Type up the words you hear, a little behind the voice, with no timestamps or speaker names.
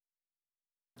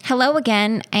Hello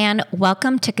again, and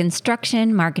welcome to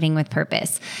Construction Marketing with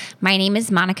Purpose. My name is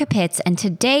Monica Pitts, and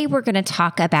today we're going to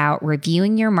talk about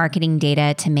reviewing your marketing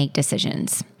data to make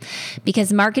decisions.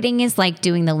 Because marketing is like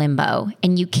doing the limbo,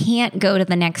 and you can't go to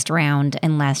the next round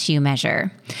unless you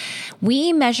measure.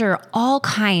 We measure all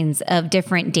kinds of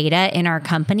different data in our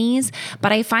companies,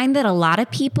 but I find that a lot of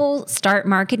people start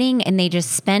marketing and they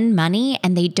just spend money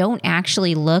and they don't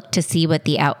actually look to see what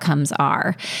the outcomes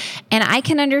are. And I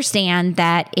can understand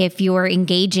that if you're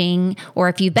engaging or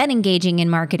if you've been engaging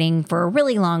in marketing for a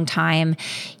really long time,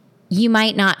 you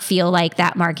might not feel like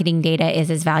that marketing data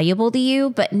is as valuable to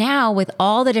you. But now with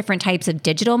all the different types of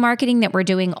digital marketing that we're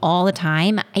doing all the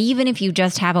time, even if you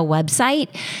just have a website,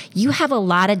 you have a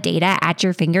lot of data at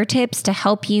your fingertips to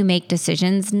help you make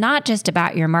decisions, not just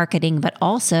about your marketing, but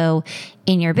also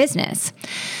in your business.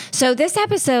 So this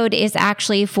episode is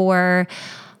actually for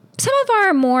some of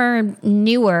our more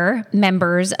newer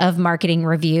members of Marketing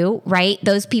Review, right?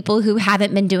 Those people who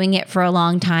haven't been doing it for a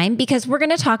long time, because we're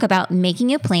going to talk about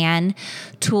making a plan,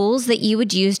 tools that you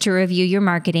would use to review your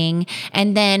marketing,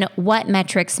 and then what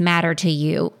metrics matter to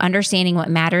you, understanding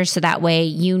what matters so that way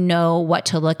you know what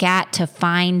to look at to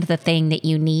find the thing that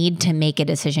you need to make a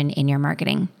decision in your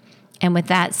marketing. And with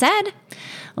that said,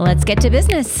 let's get to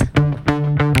business.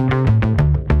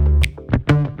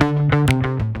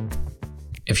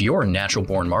 If you're a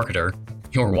natural-born marketer,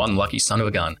 you're one lucky son of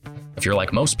a gun. If you're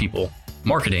like most people,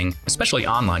 marketing, especially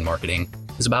online marketing,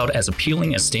 is about as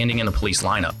appealing as standing in a police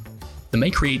lineup. The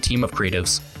Make Create team of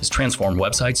creatives has transformed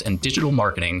websites and digital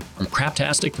marketing from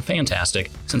craptastic to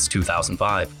fantastic since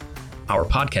 2005. Our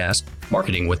podcast,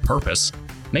 Marketing with Purpose,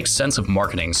 makes sense of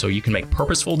marketing so you can make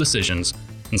purposeful decisions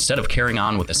instead of carrying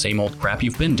on with the same old crap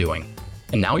you've been doing.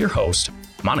 And now your host,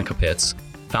 Monica Pitts,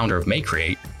 founder of Make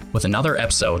Create, with another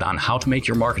episode on how to make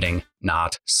your marketing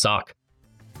not suck.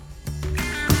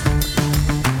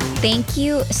 Thank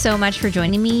you so much for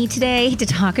joining me today to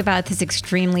talk about this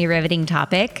extremely riveting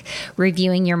topic,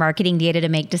 reviewing your marketing data to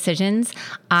make decisions.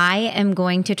 I am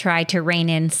going to try to rein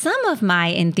in some of my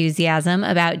enthusiasm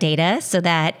about data so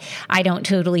that I don't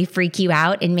totally freak you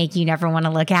out and make you never want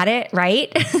to look at it,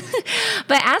 right?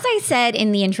 But as I said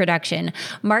in the introduction,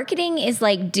 marketing is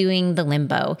like doing the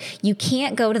limbo. You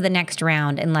can't go to the next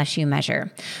round unless you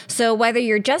measure. So whether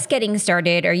you're just getting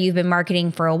started or you've been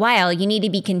marketing for a while, you need to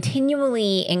be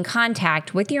continually in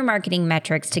contact with your marketing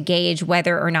metrics to gauge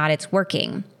whether or not it's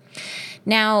working.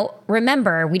 Now,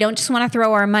 remember, we don't just want to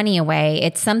throw our money away.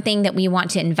 It's something that we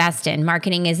want to invest in.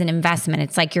 Marketing is an investment.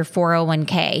 It's like your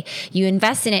 401k. You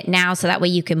invest in it now so that way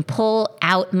you can pull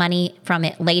out money from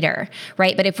it later,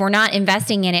 right? But if we're not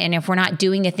investing in it and if we're not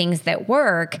doing the things that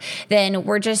work, then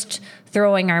we're just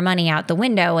throwing our money out the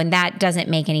window, and that doesn't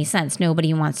make any sense.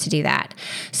 Nobody wants to do that.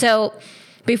 So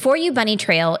before you bunny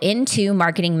trail into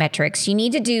marketing metrics, you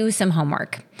need to do some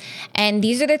homework. And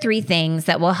these are the three things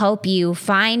that will help you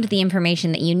find the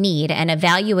information that you need and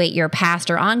evaluate your past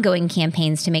or ongoing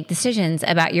campaigns to make decisions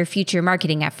about your future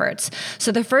marketing efforts.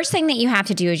 So the first thing that you have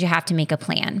to do is you have to make a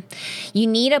plan. You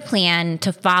need a plan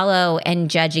to follow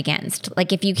and judge against.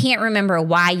 Like if you can't remember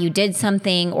why you did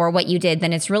something or what you did,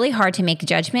 then it's really hard to make a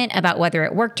judgment about whether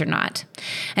it worked or not.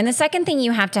 And the second thing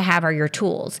you have to have are your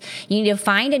tools. You need to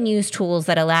find and use tools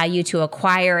that allow you to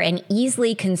acquire and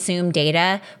easily consume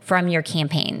data from your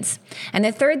campaigns. And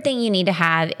the third thing you need to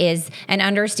have is an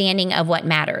understanding of what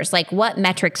matters. Like what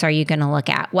metrics are you going to look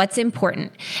at? What's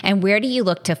important? And where do you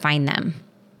look to find them?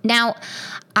 Now,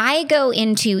 I go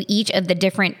into each of the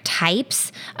different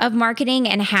types of marketing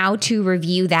and how to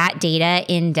review that data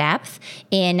in depth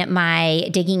in my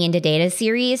Digging Into Data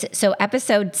series. So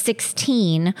episode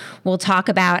 16 will talk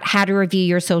about how to review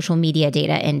your social media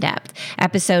data in depth.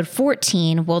 Episode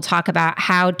 14 will talk about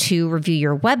how to review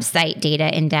your website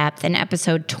data in depth. And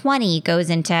episode 20 goes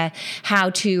into how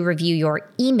to review your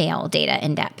email data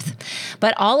in depth.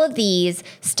 But all of these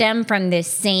stem from this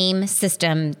same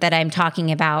system that I'm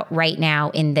talking about right now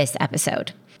in this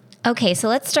episode. Okay, so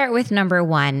let's start with number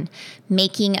one,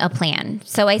 making a plan.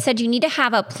 So I said you need to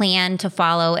have a plan to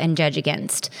follow and judge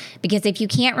against, because if you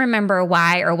can't remember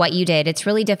why or what you did, it's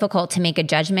really difficult to make a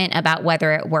judgment about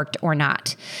whether it worked or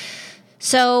not.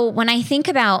 So when I think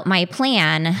about my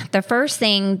plan, the first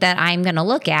thing that I'm going to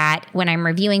look at when I'm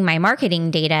reviewing my marketing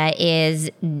data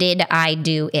is, did I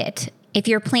do it? If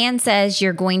your plan says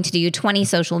you're going to do 20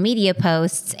 social media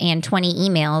posts and 20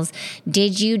 emails,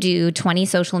 did you do 20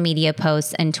 social media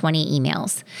posts and 20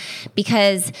 emails?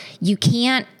 Because you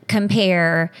can't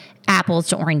compare apples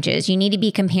to oranges. You need to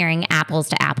be comparing apples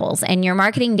to apples. And your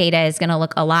marketing data is going to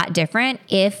look a lot different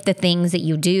if the things that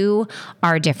you do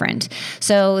are different.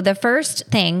 So the first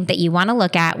thing that you want to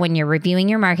look at when you're reviewing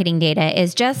your marketing data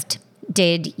is just,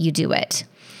 did you do it?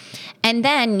 And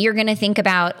then you're going to think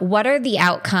about what are the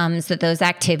outcomes that those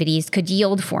activities could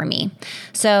yield for me.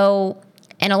 So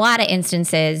in a lot of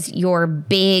instances, your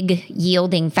big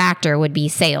yielding factor would be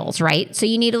sales, right? So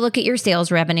you need to look at your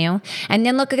sales revenue and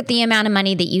then look at the amount of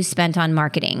money that you spent on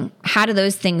marketing. How do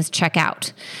those things check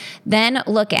out? Then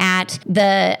look at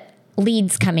the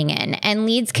leads coming in, and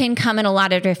leads can come in a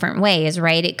lot of different ways,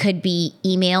 right? It could be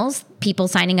emails, people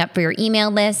signing up for your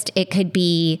email list. It could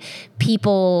be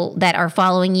people that are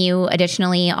following you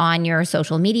additionally on your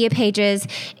social media pages.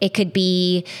 It could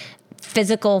be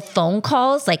physical phone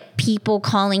calls, like people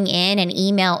calling in and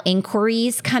email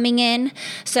inquiries coming in.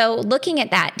 So looking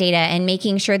at that data and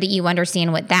making sure that you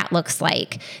understand what that looks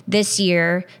like this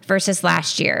year versus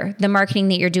last year, the marketing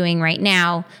that you're doing right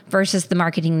now versus the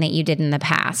marketing that you did in the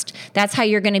past. That's how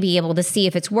you're going to be able to see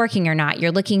if it's working or not.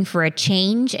 You're looking for a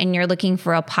change and you're looking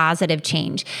for a positive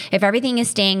change. If everything is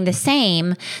staying the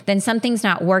same, then something's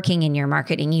not working in your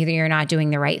marketing. Either you're not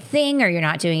doing the right thing or you're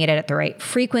not doing it at the right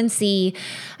frequency.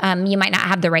 You might not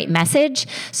have the right message.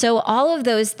 So all of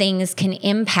those things can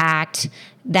impact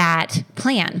that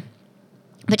plan.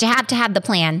 But you have to have the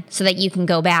plan so that you can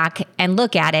go back and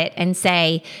look at it and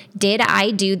say, did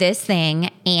I do this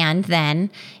thing? And then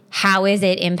how is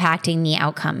it impacting the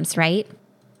outcomes, right?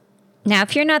 Now,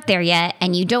 if you're not there yet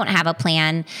and you don't have a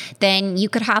plan, then you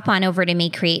could hop on over to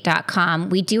makecreate.com.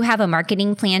 We do have a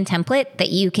marketing plan template that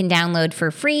you can download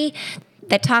for free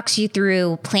that talks you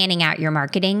through planning out your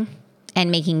marketing and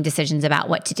making decisions about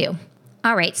what to do.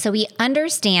 All right, so we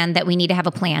understand that we need to have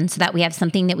a plan so that we have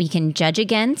something that we can judge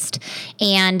against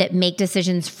and make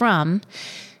decisions from.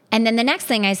 And then the next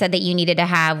thing I said that you needed to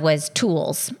have was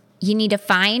tools. You need to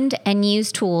find and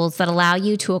use tools that allow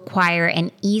you to acquire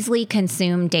and easily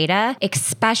consume data,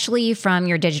 especially from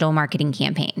your digital marketing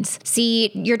campaigns.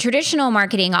 See, your traditional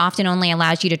marketing often only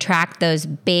allows you to track those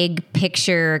big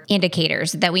picture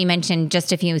indicators that we mentioned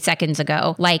just a few seconds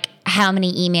ago, like how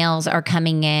many emails are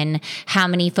coming in, how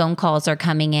many phone calls are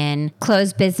coming in,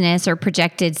 closed business or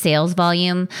projected sales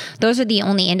volume. Those are the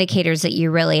only indicators that you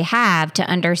really have to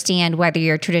understand whether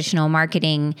your traditional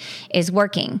marketing is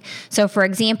working. So for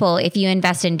example, if you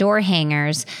invest in door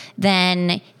hangers,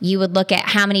 then you would look at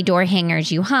how many door hangers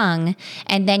you hung,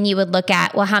 and then you would look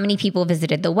at, well, how many people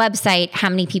visited the website, how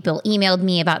many people emailed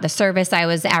me about the service I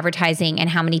was advertising, and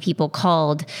how many people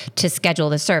called to schedule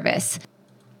the service.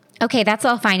 Okay, that's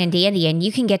all fine and dandy, and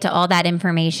you can get to all that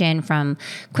information from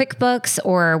QuickBooks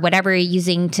or whatever you're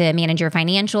using to manage your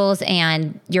financials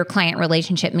and your client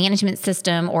relationship management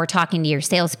system or talking to your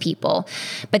salespeople.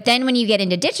 But then when you get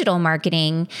into digital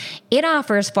marketing, it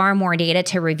offers far more data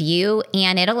to review,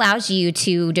 and it allows you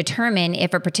to determine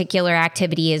if a particular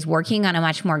activity is working on a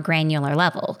much more granular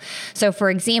level. So for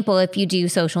example, if you do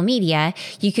social media,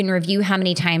 you can review how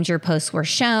many times your posts were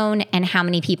shown and how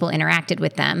many people interacted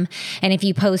with them. And if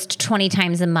you post 20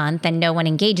 times a month and no one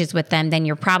engages with them, then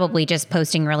you're probably just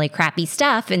posting really crappy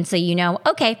stuff. And so you know,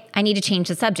 okay, I need to change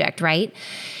the subject, right?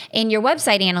 And your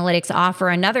website analytics offer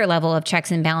another level of checks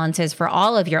and balances for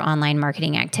all of your online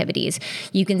marketing activities.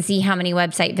 You can see how many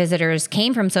website visitors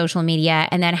came from social media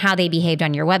and then how they behaved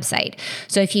on your website.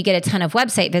 So if you get a ton of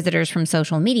website visitors from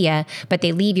social media, but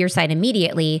they leave your site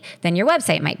immediately, then your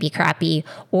website might be crappy,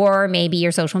 or maybe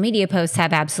your social media posts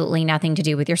have absolutely nothing to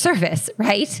do with your service,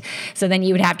 right? So then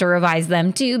you would have to revise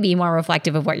them to be more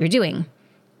reflective of what you're doing.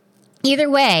 Either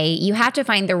way, you have to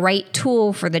find the right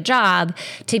tool for the job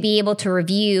to be able to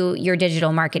review your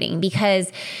digital marketing,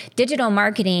 because digital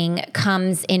marketing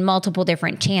comes in multiple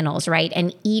different channels, right?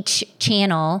 And each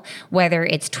channel, whether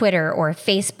it's Twitter or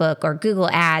Facebook or Google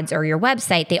Ads or your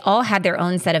website, they all have their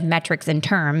own set of metrics and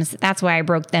terms. That's why I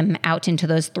broke them out into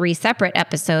those 3 separate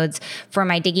episodes for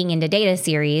my Digging into Data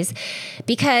series,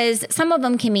 because some of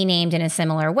them can be named in a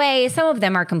similar way. Some of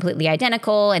them are completely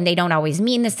identical and they don't always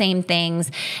mean the same things.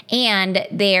 And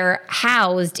they're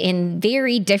housed in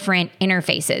very different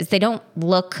interfaces. They don't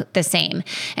look the same.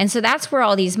 And so that's where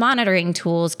all these monitoring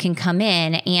tools can come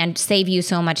in and save you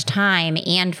so much time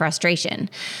and frustration.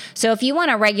 So if you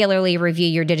want to regularly review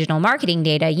your digital marketing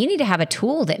data, you need to have a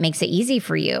tool that makes it easy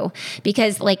for you,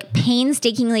 because like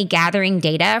painstakingly gathering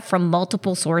data from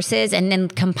multiple sources and then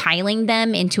compiling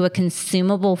them into a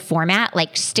consumable format,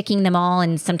 like sticking them all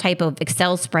in some type of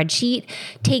Excel spreadsheet,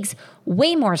 takes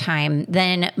way more time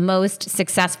than most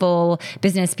successful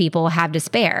business people have to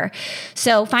spare.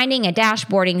 So finding a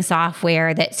dashboarding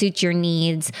software that suits your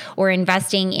needs, or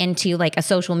investing into like a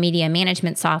social media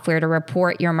management software to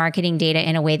report your marketing data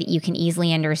in a way that you can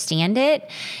easily understand it,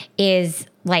 is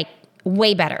like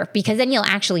way better, because then you'll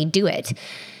actually do it.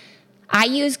 I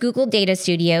use Google Data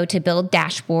Studio to build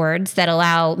dashboards that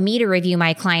allow me to review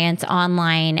my clients'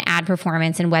 online ad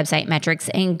performance and website metrics.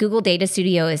 And Google Data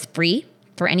Studio is free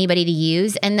for anybody to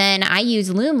use. And then I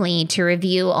use Loomly to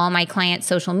review all my clients'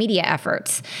 social media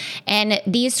efforts. And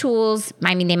these tools,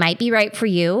 I mean, they might be right for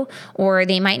you or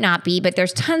they might not be, but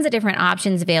there's tons of different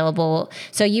options available.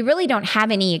 So you really don't have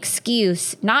any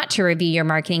excuse not to review your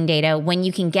marketing data when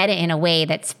you can get it in a way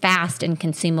that's fast and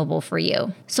consumable for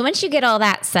you. So once you get all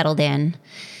that settled in,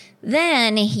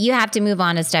 then you have to move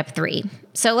on to step 3.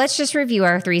 So let's just review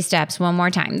our 3 steps one more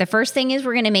time. The first thing is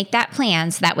we're going to make that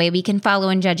plan so that way we can follow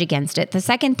and judge against it. The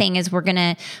second thing is we're going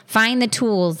to find the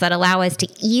tools that allow us to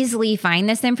easily find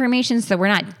this information so we're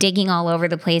not digging all over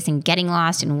the place and getting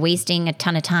lost and wasting a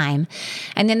ton of time.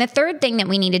 And then the third thing that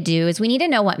we need to do is we need to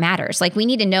know what matters. Like we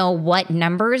need to know what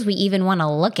numbers we even want to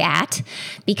look at,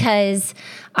 because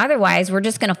otherwise we're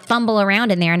just going to fumble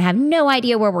around in there and have no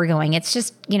idea where we're going. It's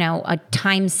just, a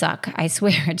time suck. I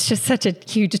swear it's just such a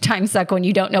huge time suck when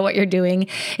you don't know what you're doing,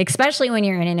 especially when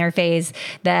you're in an interface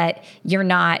that you're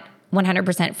not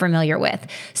 100% familiar with.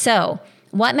 So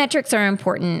what metrics are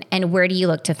important and where do you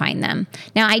look to find them?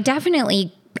 Now, I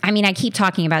keep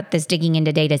talking about this digging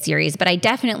into data series, but I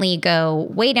definitely go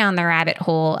way down the rabbit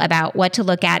hole about what to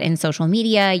look at in social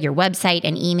media, your website,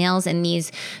 and emails in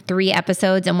these 3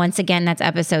 episodes. And once again, that's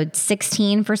episode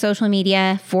 16 for social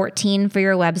media, 14 for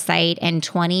your website, and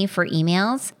 20 for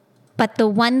emails. But the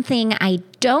one thing I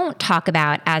don't talk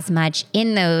about as much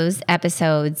in those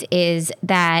episodes is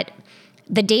that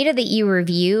the data that you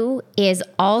review is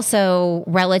also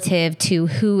relative to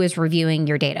who is reviewing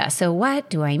your data. So what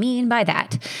do I mean by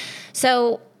that?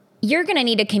 So you're going to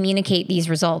need to communicate these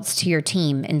results to your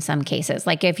team in some cases.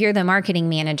 Like if you're the marketing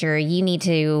manager, you need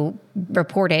to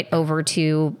report it over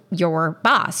to your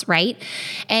boss, right?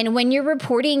 And when you're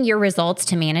reporting your results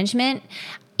to management,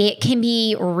 it can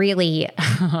be really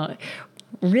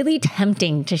really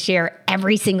tempting to share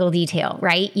every single detail,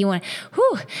 right? You want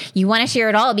to share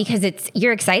it all because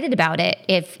you're excited about it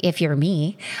if you're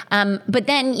me. But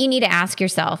then you need to ask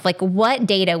yourself, like, what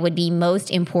data would be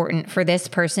most important for this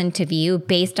person to view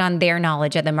based on their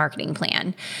knowledge of the marketing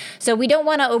plan? So we don't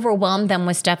want to overwhelm them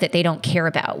with stuff that they don't care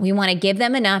about. We want to give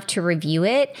them enough to review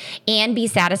it and be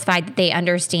satisfied that they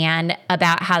understand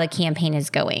about how the campaign is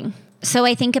going. So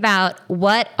I think about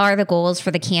what are the goals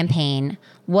for the campaign,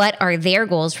 what are their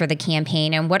goals for the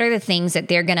campaign, and what are the things that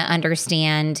they're going to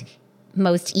understand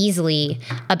most easily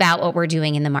about what we're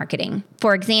doing in the marketing.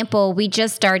 For example, we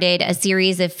just started a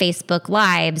series of Facebook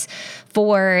Lives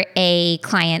for a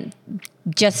client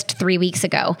just 3 weeks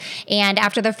ago. And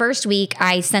after the first week,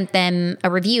 I sent them a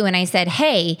review and I said,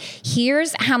 hey,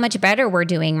 here's how much better we're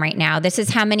doing right now. This is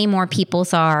how many more people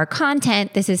saw our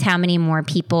content. This is how many more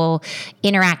people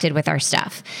interacted with our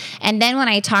stuff. And then when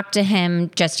I talked to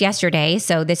him just yesterday,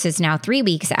 so this is now 3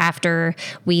 weeks after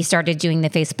we started doing the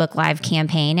Facebook Live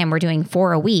campaign and we're doing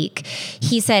 4 a week,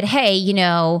 he said, hey,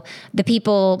 the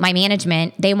people, my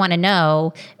management, they want to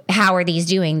know, how are these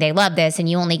doing? They love this. And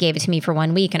you only gave it to me for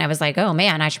 1 week. And I was like, oh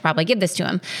man, I should probably give this to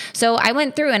him. So I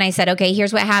went through and I said, okay,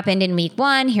 here's what happened in week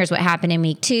 1. Here's what happened in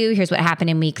week 2. Here's what happened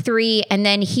in week 3. And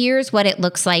then here's what it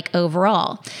looks like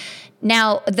overall.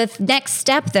 Now, the next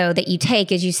step though, that you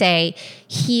take is you say,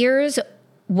 here's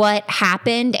what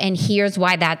happened and here's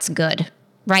why that's good.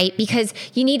 Right? Because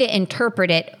you need to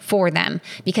interpret it for them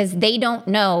because they don't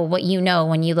know what you know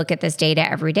when you look at this data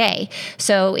every day.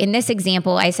 So in this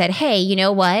example, I said, hey, you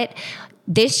know what?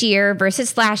 This year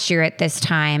versus last year at this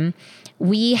time,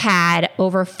 we had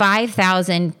over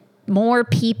 5,000 more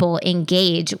people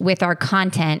engage with our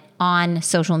content on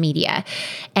social media.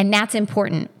 And that's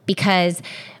important because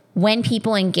when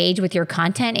people engage with your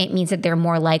content, it means that they're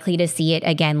more likely to see it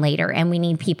again later. And we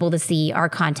need people to see our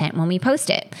content when we post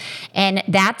it. And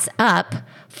that's up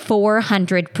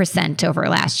 400% over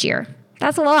last year.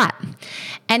 That's a lot.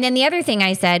 And then the other thing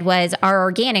I said was our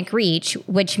organic reach,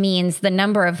 which means the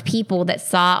number of people that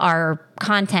saw our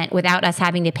content without us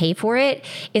having to pay for it,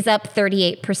 is up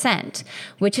 38%,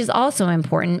 which is also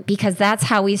important because that's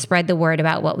how we spread the word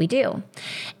about what we do.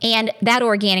 And that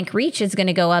organic reach is going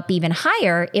to go up even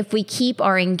higher if we keep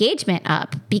our engagement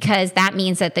up, because that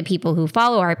means that the people who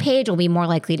follow our page will be more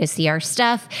likely to see our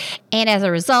stuff. And as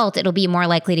a result, it'll be more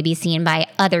likely to be seen by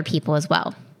other people as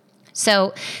well.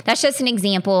 So that's just an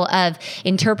example of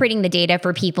interpreting the data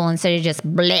for people instead of just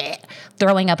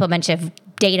throwing up a bunch of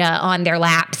data on their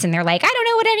laps and they're like, I don't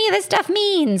know what any of this stuff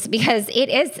means, because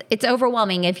it's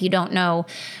overwhelming if you don't know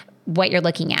what you're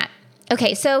looking at.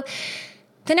 Okay, so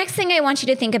The next thing I want you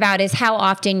to think about is how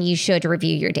often you should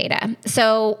review your data.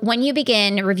 So when you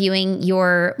begin reviewing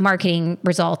your marketing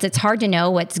results, it's hard to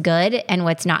know what's good and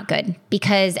what's not good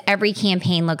because every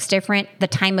campaign looks different. The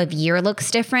time of year looks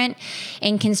different.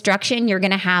 In construction, you're going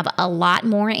to have a lot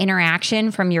more interaction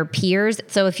from your peers.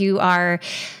 So if you are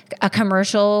a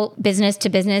commercial business to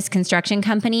business construction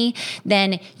company,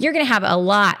 then you're going to have a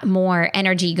lot more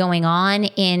energy going on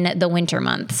in the winter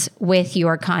months with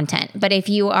your content. But if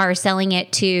you are selling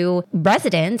it to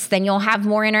residents, then you'll have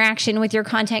more interaction with your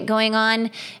content going on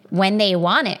when they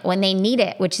want it, when they need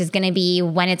it, which is going to be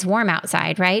when it's warm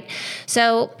outside, right?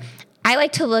 So I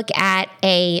like to look at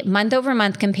a month over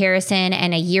month comparison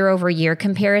and a year over year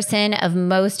comparison of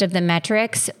most of the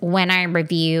metrics when I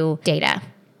review data.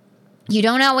 You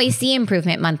don't always see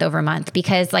improvement month over month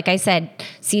because, like I said,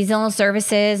 seasonal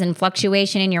services and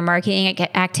fluctuation in your marketing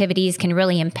activities can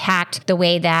really impact the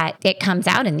way that it comes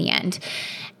out in the end.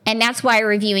 And that's why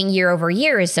reviewing year over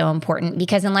year is so important,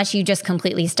 because unless you just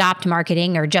completely stopped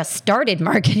marketing or just started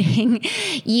marketing,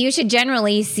 you should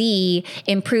generally see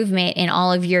improvement in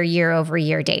all of your year over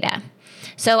year data.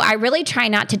 So I really try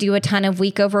not to do a ton of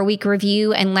week over week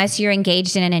review unless you're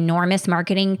engaged in an enormous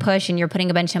marketing push and you're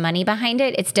putting a bunch of money behind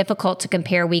it. It's difficult to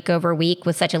compare week over week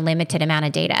with such a limited amount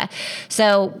of data.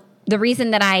 So the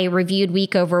reason that I reviewed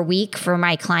week over week for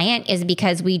my client is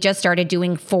because we just started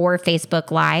doing 4 Facebook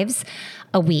Lives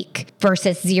a week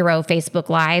versus 0 Facebook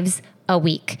Lives a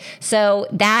week. So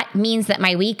that means that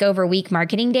my week over week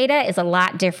marketing data is a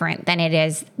lot different than it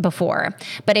is before.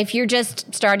 But if you're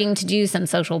just starting to do some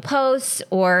social posts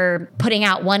or putting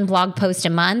out 1 blog post a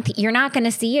month, you're not going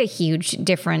to see a huge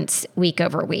difference week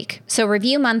over week. So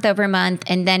review month over month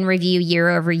and then review year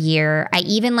over year. I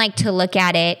even like to look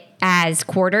at it as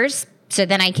quarters, so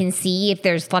then I can see if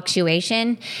there's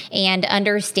fluctuation and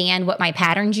understand what my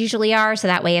patterns usually are. So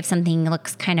that way, if something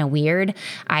looks kind of weird,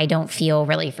 I don't feel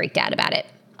really freaked out about it.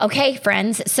 Okay,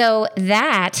 friends. So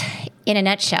that, in a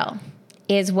nutshell,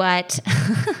 is what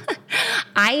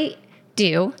I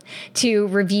do to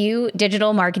review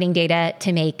digital marketing data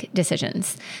to make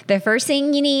decisions. The first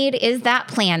thing you need is that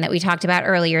plan that we talked about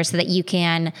earlier so that you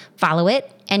can follow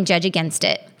it and judge against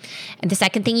it. And the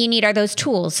second thing you need are those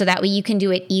tools so that way you can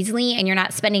do it easily and you're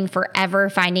not spending forever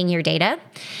finding your data.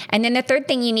 And then the third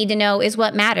thing you need to know is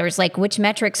what matters, like which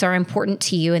metrics are important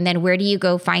to you and then where do you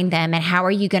go find them and how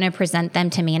are you going to present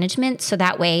them to management so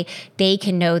that way they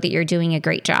can know that you're doing a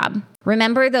great job.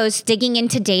 Remember those digging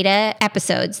into data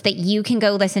episodes that you can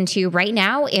go listen to right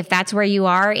now if that's where you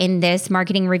are in this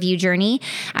marketing review journey.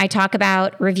 I talk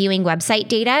about reviewing website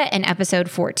data in episode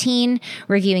 14,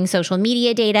 reviewing social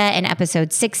media data in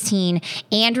episode 16,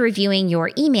 and reviewing your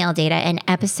email data in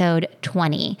episode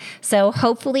 20. So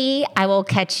hopefully I will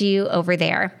catch you over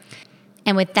there.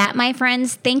 And with that, my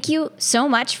friends, thank you so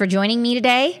much for joining me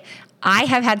today. I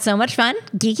have had so much fun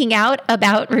geeking out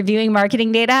about reviewing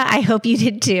marketing data. I hope you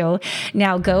did too.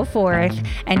 Now go forth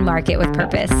and market with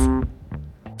purpose.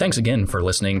 Thanks again for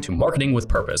listening to Marketing with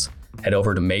Purpose. Head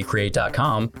over to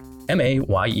mayecreate.com,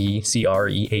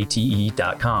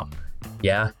 MAYECREATE.com.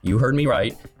 Yeah, you heard me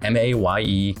right,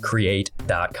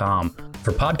 MAYECreate.com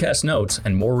for podcast notes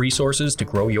and more resources to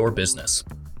grow your business.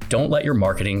 Don't let your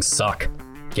marketing suck.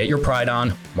 Get your pride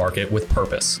on, market with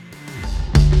purpose.